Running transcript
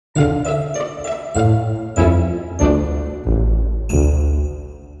Hey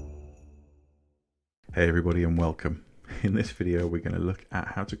everybody and welcome. In this video we're going to look at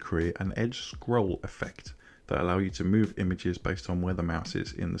how to create an edge scroll effect that allow you to move images based on where the mouse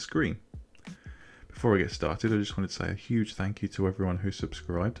is in the screen. Before I get started, I just wanted to say a huge thank you to everyone who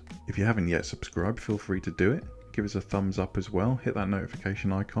subscribed. If you haven't yet subscribed, feel free to do it. Give us a thumbs up as well, hit that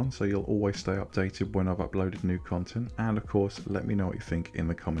notification icon so you'll always stay updated when I've uploaded new content, and of course let me know what you think in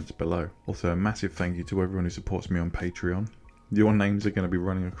the comments below. Also a massive thank you to everyone who supports me on Patreon. Your names are going to be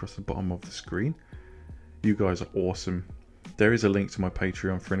running across the bottom of the screen. You guys are awesome. There is a link to my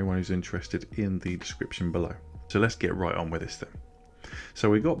Patreon for anyone who's interested in the description below. So let's get right on with this then. So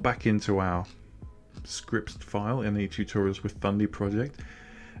we got back into our scripts file in the tutorials with Ren'Py project,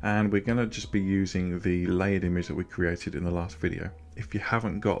 and we're going to just be using the layered image that we created in the last video. If you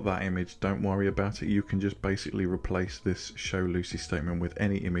haven't got that image, don't worry about it. You can just basically replace this show Lucy statement with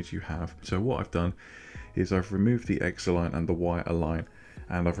any image you have. So what I've done is I've removed the X align and the Y align,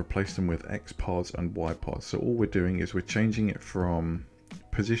 and I've replaced them with X pods and Y pods. So all we're doing is we're changing it from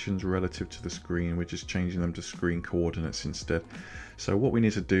positions relative to the screen, we're just changing them to screen coordinates instead. So what we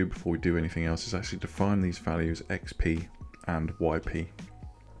need to do before we do anything else is actually define these values XP and YP.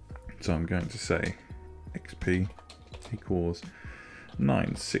 So I'm going to say XP equals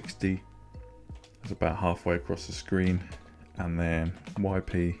 960, that's about halfway across the screen, and then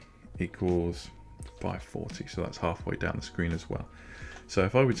YP equals 540, so that's halfway down the screen as well. So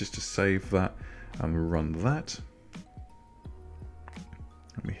if I were just to save that and run that,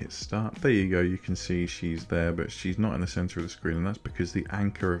 and we hit start, there you go, you can see she's there, but she's not in the center of the screen, and that's because the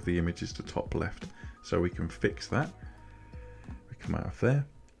anchor of the image is to top left. So we can fix that. We come out of there,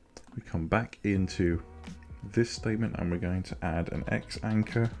 we come back into this statement, and we're going to add an X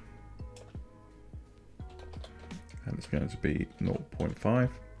anchor, and it's going to be 0.5.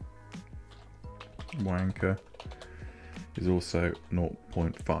 Y anchor is also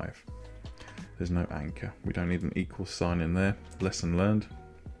 0.5. There's no anchor. We don't need an equal sign in there. Lesson learned.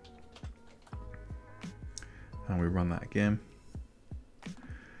 And we run that again.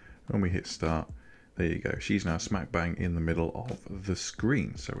 When we hit start, there you go. She's now smack bang in the middle of the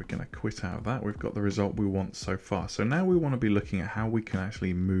screen. So we're going to quit out of that. We've got the result we want so far. So now we want to be looking at how we can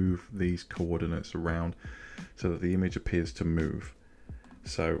actually move these coordinates around so that the image appears to move.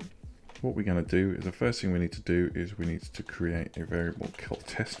 So what we're going to do is the first thing we need to do is we need to create a variable called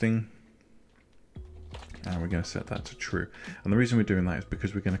testing, and we're going to set that to true. And the reason we're doing that is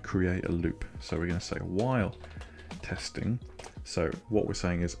because we're going to create a loop. So we're going to say while testing. So what we're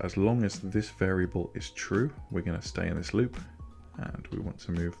saying is as long as this variable is true, we're going to stay in this loop, and we want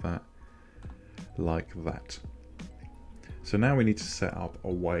to move that like that. So now we need to set up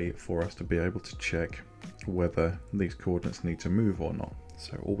a way for us to be able to check whether these coordinates need to move or not.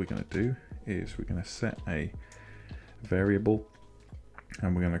 So all we're going to do is we're going to set a variable,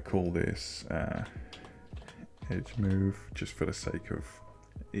 and we're going to call this edge move just for the sake of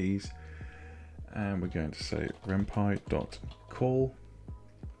ease, and we're going to say renpy.call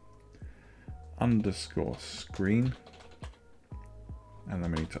underscore screen, and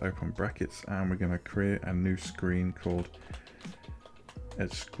then we need to open brackets, and we're going to create a new screen called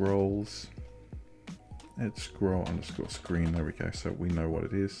edge scrolls. Edge scroll underscore screen, there we go, so we know what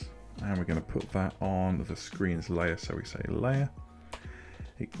it is, and we're going to put that on the screen's layer. So we say layer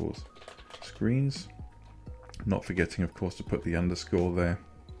equals screens, not forgetting of course to put the underscore there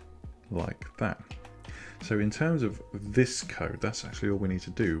like that. So in terms of this code, that's actually all we need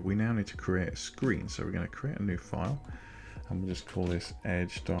to do. We now need to create a screen, so we're going to create a new file, and we'll just call this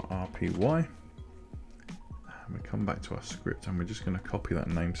edge.rpy, and we come back to our script, and we're just going to copy that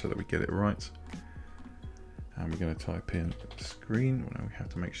name so that we get it right. And we're going to type in screen. Well, now we have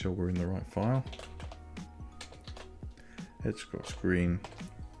to make sure we're in the right file. Edge screen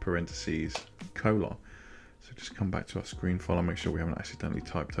parentheses colon. So just come back to our screen file and make sure we haven't accidentally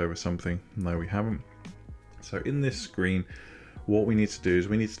typed over something. No, we haven't. So in this screen, what we need to do is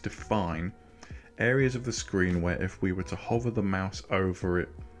we need to define areas of the screen where if we were to hover the mouse over it,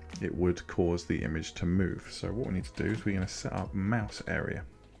 it would cause the image to move. So what we need to do is we're going to set up mouse area.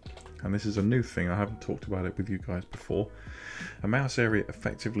 And this is a new thing, I haven't talked about it with you guys before. A mouse area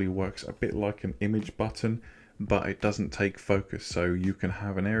effectively works a bit like an image button, but it doesn't take focus. So you can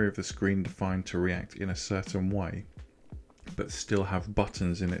have an area of the screen defined to react in a certain way, but still have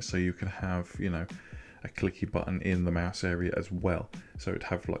buttons in it. So you can have, you know, a clicky button in the mouse area as well. So it'd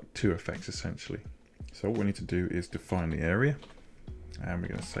have like two effects essentially. So what we need to do is define the area, and we're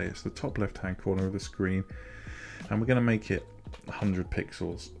going to say it's the top left hand corner of the screen, and we're going to make it 100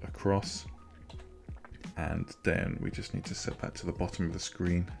 pixels across, And then we just need to set that to the bottom of the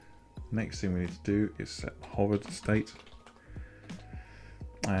screen. Next thing we need to do is set the hovered state.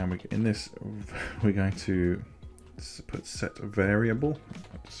 And in this, we're going to put set variable.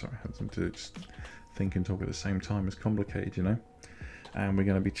 Sorry, I had something to just think and talk at the same time. It's complicated, you know. And we're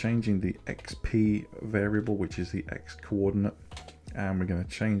going to be changing the XP variable, which is the X coordinate. And we're going to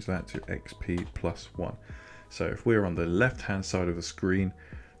change that to XP plus 1. So if we're on the left hand side of the screen,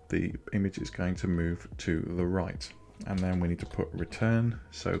 the image is going to move to the right. And then we need to put return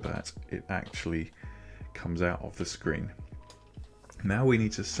so that it actually comes out of the screen. Now we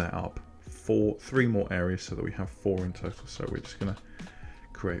need to set up 3 more areas so that we have 4 in total. So we're just going to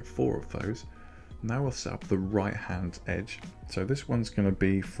create 4 of those. Now we'll set up the right hand edge. So this one's going to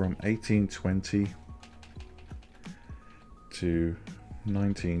be from 1820 to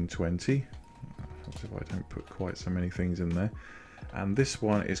 1920. As if I don't put quite so many things in there. And this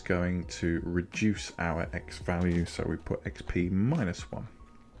one is going to reduce our X value, so we put XP minus 1.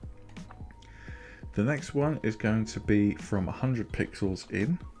 The next one is going to be from 100 pixels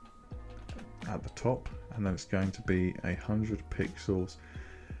in at the top, and then it's going to be 100 pixels.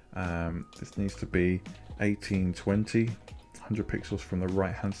 This needs to be 1820, 100 pixels from the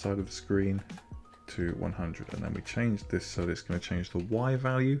right hand side of the screen to 100, and then we change this so that it's going to change the Y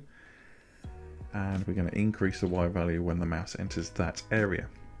value. And we're going to increase the Y value when the mouse enters that area.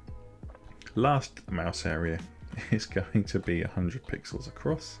 Last mouse area is going to be 100 pixels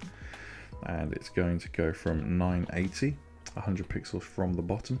across, and it's going to go from 980, 100 pixels from the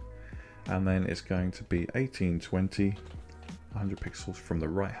bottom, and then it's going to be 1820, 100 pixels from the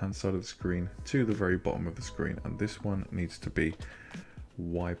right hand side of the screen to the very bottom of the screen, and this one needs to be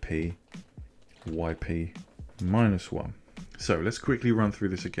YP minus 1. So let's quickly run through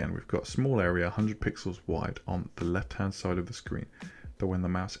this again. We've got a small area 100 pixels wide on the left hand side of the screen, but when the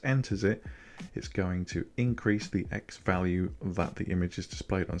mouse enters it, it's going to increase the X value that the image is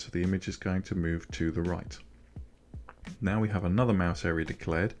displayed on, so the image is going to move to the right. Now we have another mouse area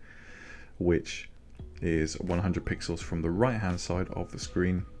declared, which is 100 pixels from the right hand side of the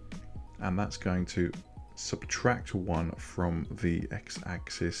screen, and that's going to subtract 1 from the X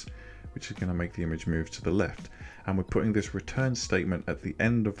axis, which is going to make the image move to the left. And we're putting this return statement at the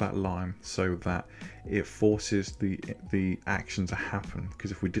end of that line so that it forces the action to happen,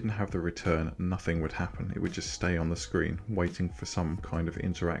 because if we didn't have the return, nothing would happen. It would just stay on the screen waiting for some kind of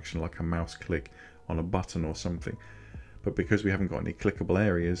interaction, like a mouse click on a button or something. But because we haven't got any clickable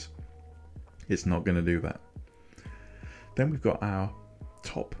areas, it's not going to do that. Then we've got our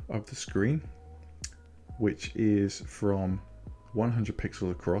top of the screen, which is from 100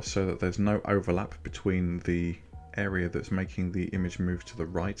 pixels across, so that there's no overlap between the area that's making the image move to the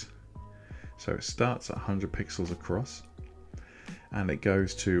right. So it starts at 100 pixels across and it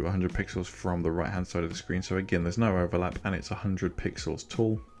goes to 100 pixels from the right hand side of the screen. So again, there's no overlap, and it's 100 pixels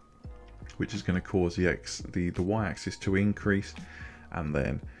tall, which is going to cause the Y axis to increase, and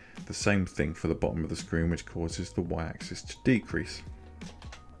then the same thing for the bottom of the screen, which causes the Y axis to decrease.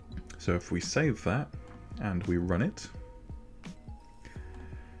 So if we save that and we run it,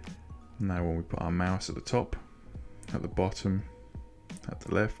 now when we put our mouse at the top, at the bottom, at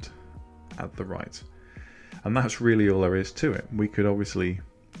the left, at the right, and that's really all there is to it. We could obviously,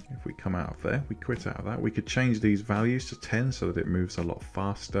 if we come out of there, we quit out of that, we could change these values to 10 so that it moves a lot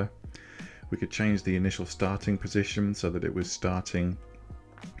faster. We could change the initial starting position so that it was starting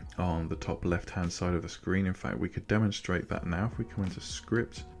on the top left hand side of the screen. In fact, we could demonstrate that now if we come into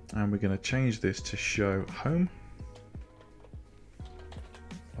script, and we're going to change this to show home,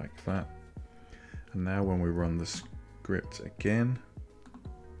 like that. And now when we run the script again,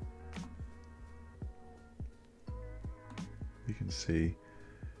 you can see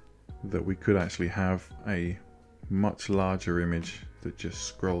that we could actually have a much larger image that just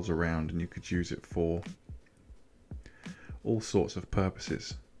scrolls around, and you could use it for all sorts of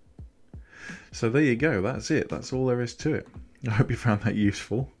purposes. So there you go, that's it, that's all there is to it. I hope you found that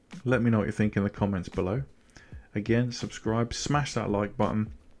useful. Let me know what you think in the comments below. Again, subscribe, smash that like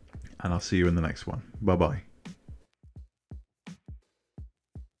button, and I'll see you in the next one. Bye bye.